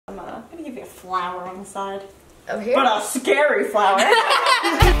flower on the side. Over here? But a scary flower.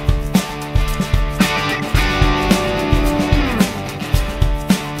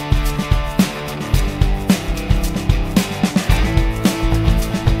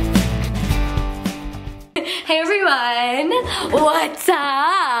 Hey everyone, what's up?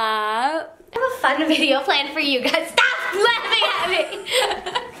 I have a fun video planned for you guys. Stop laughing at me!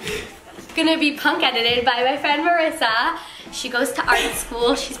 Gonna be punk edited by my friend Marissa. She goes to art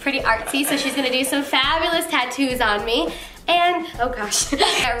school. She's pretty artsy, so she's gonna do some fabulous tattoos on me. And, oh gosh,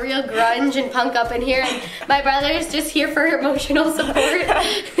 got real grunge and punk up in here. And my brother's just here for emotional support.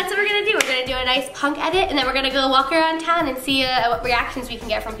 That's what we're gonna do. We're gonna do a nice punk edit, and then we're gonna go walk around town and see what reactions we can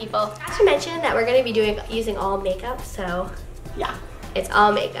get from people. Not to mention that we're gonna be using all makeup, so Yeah. it's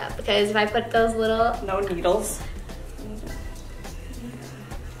all makeup. Because if I put those little... No needles.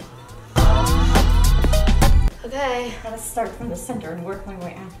 Okay. Gotta start from the center and work my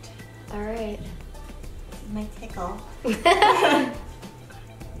way out. All right. My tickle. Or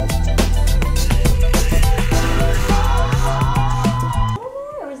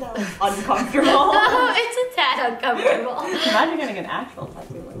is that like uncomfortable? It's a tad uncomfortable. Imagine getting an actual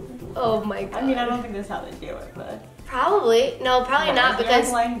tattoo like this. Oh my god. I mean, I don't think that's how they do it, but... Probably. No, probably not, You're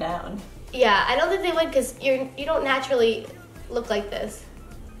because... laying down. Yeah, I don't think they would, because you don't naturally look like this.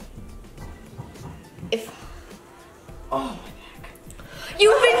 If... Oh my neck.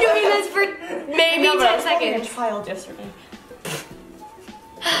 You've been doing this for maybe 10 I was seconds. holding a child yesterday.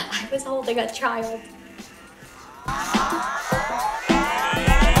 I was holding a child.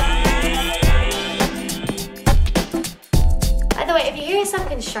 By the way, if you hear some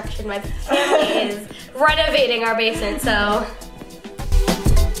construction, my family is renovating our basement, so...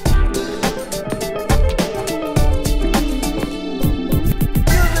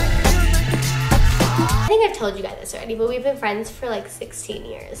 I think I've told you guys this already, but we've been friends for like 16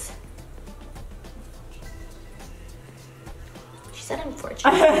 years. She said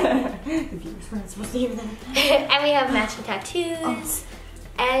unfortunately. The viewers weren't supposed to hear that. And we have matching tattoos.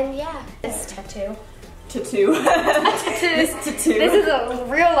 And yeah, this tattoo. Tattoo. This tattoo. This is a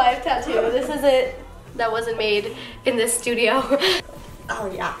real life tattoo. This is it. That wasn't made in this studio.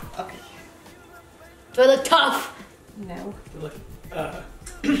 Oh yeah, okay. Do I look tough? No. You look,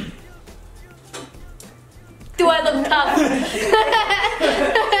 Do I look tough?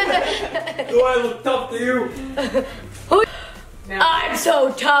 do I look tough to you? I'm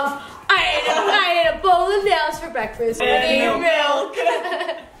so tough. I ate a bowl of nails for breakfast. And milk.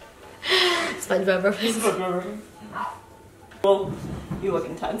 SpongeBob reference. Well, you look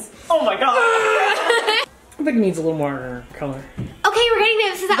intense. Oh my god. I think it needs a little more color. Okay, we're getting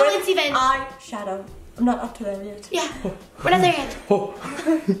there. This is the Outlands event. Eyeshadow. I'm not up to that yet. Yeah, we're not there yet. Oh.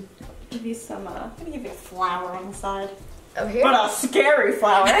 Give you some, I'm gonna give you a flower on the side. Over here? But a scary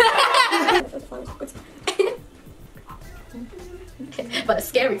flower. But a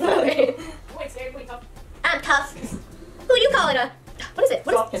scary flower. I'm tough. Who you calling a? What is it?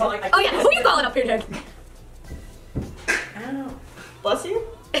 What is it? Oh yeah, who you calling up here then? Ow. Bless you.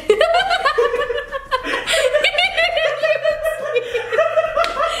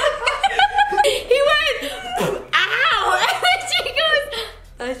 He went, ow! And then she goes,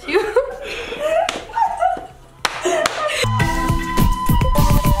 bless you.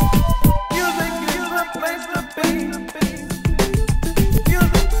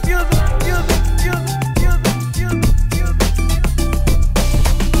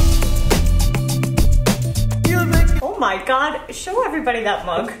 Oh my god, show everybody that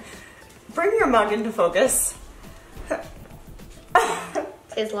mug. Bring your mug into focus.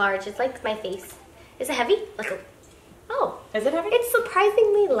 It's large. It's like my face. Is it heavy? Like, oh. Is it heavy? It's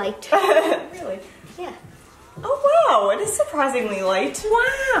surprisingly light. Really? Yeah. Oh wow, it is surprisingly light.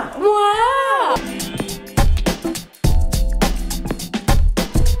 Wow. Wow.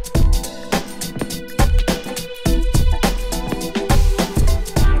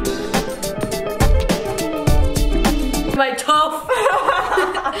 Am I tough?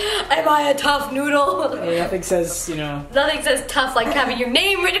 Am I a tough noodle? Yeah, nothing says, you know. Nothing says tough like having your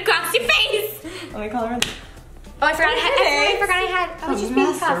name written across your face. Let me color in. Oh, I forgot I had. I was just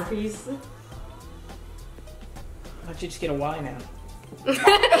being tough. Masterpiece. Why don't you just get a Y now?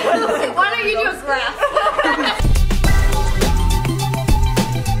 Why don't you do a graph?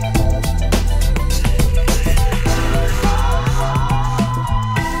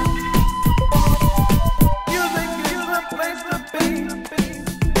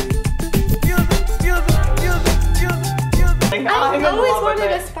 I've always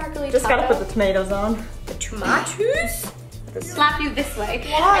wanted a sparkly Just gotta taco. put the tomatoes on. The tomatoes? Slap you this way.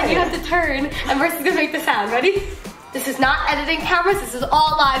 Why? And you have to turn, and Marissa's gonna make the sound. Ready? This is not editing cameras, this is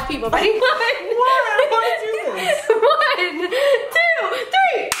all live people. Ready? One. I want to do this. 1, 2,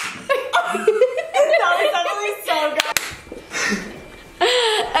 3. That was definitely so good.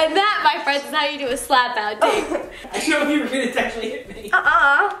 And that, my friends, is how you do a slap out take. I didn't know if you were gonna actually hit me.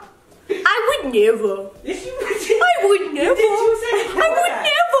 I would never. Yes, you would. I would never. I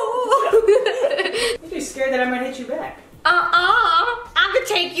would never. You'd be scared that I might hit you back. I could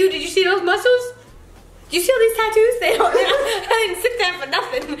take you. Did you see those muscles? You see all these tattoos? I didn't sit there for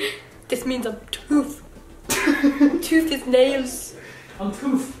nothing. This means I'm tooth. Tooth is nails. I'm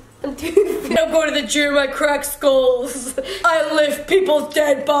tooth. I'm tooth. I don't go to the gym, I crack skulls. I lift people's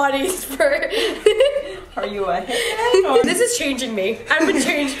dead bodies for... Are you a hitman? This is changing me. I'm a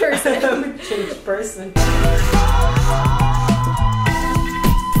changed person. I'm a changed person.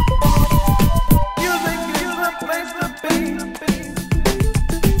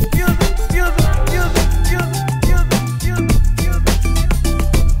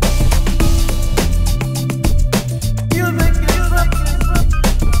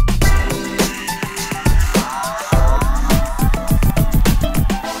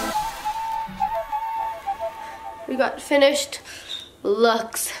 We got finished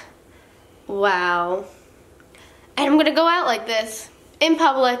looks. Wow. And I'm gonna go out like this in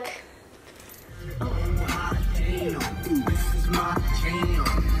public.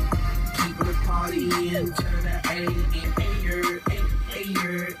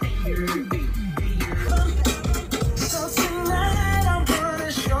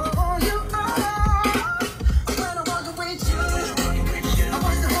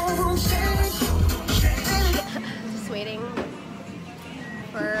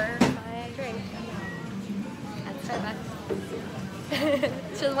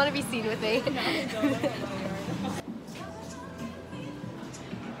 She doesn't want to be seen with me.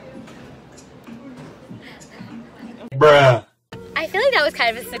 Bruh. I feel like that was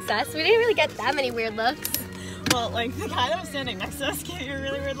kind of a success. We didn't really get that many weird looks. Well, like the guy that was standing next to us gave you a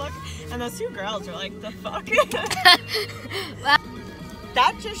really weird look, and those two girls were like, the fuck? Well,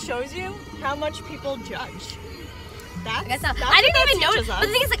 that just shows you how much people judge. I guess so. I didn't even notice. But the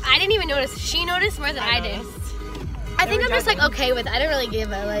thing is, like, I didn't even notice. She noticed more than I did. I think I'm just like okay with it. I don't really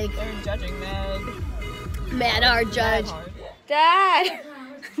give a like. They're judging mad. Mad hard judge. Dad.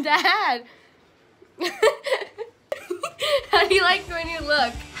 Dad. How do you like when you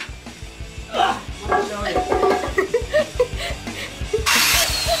look?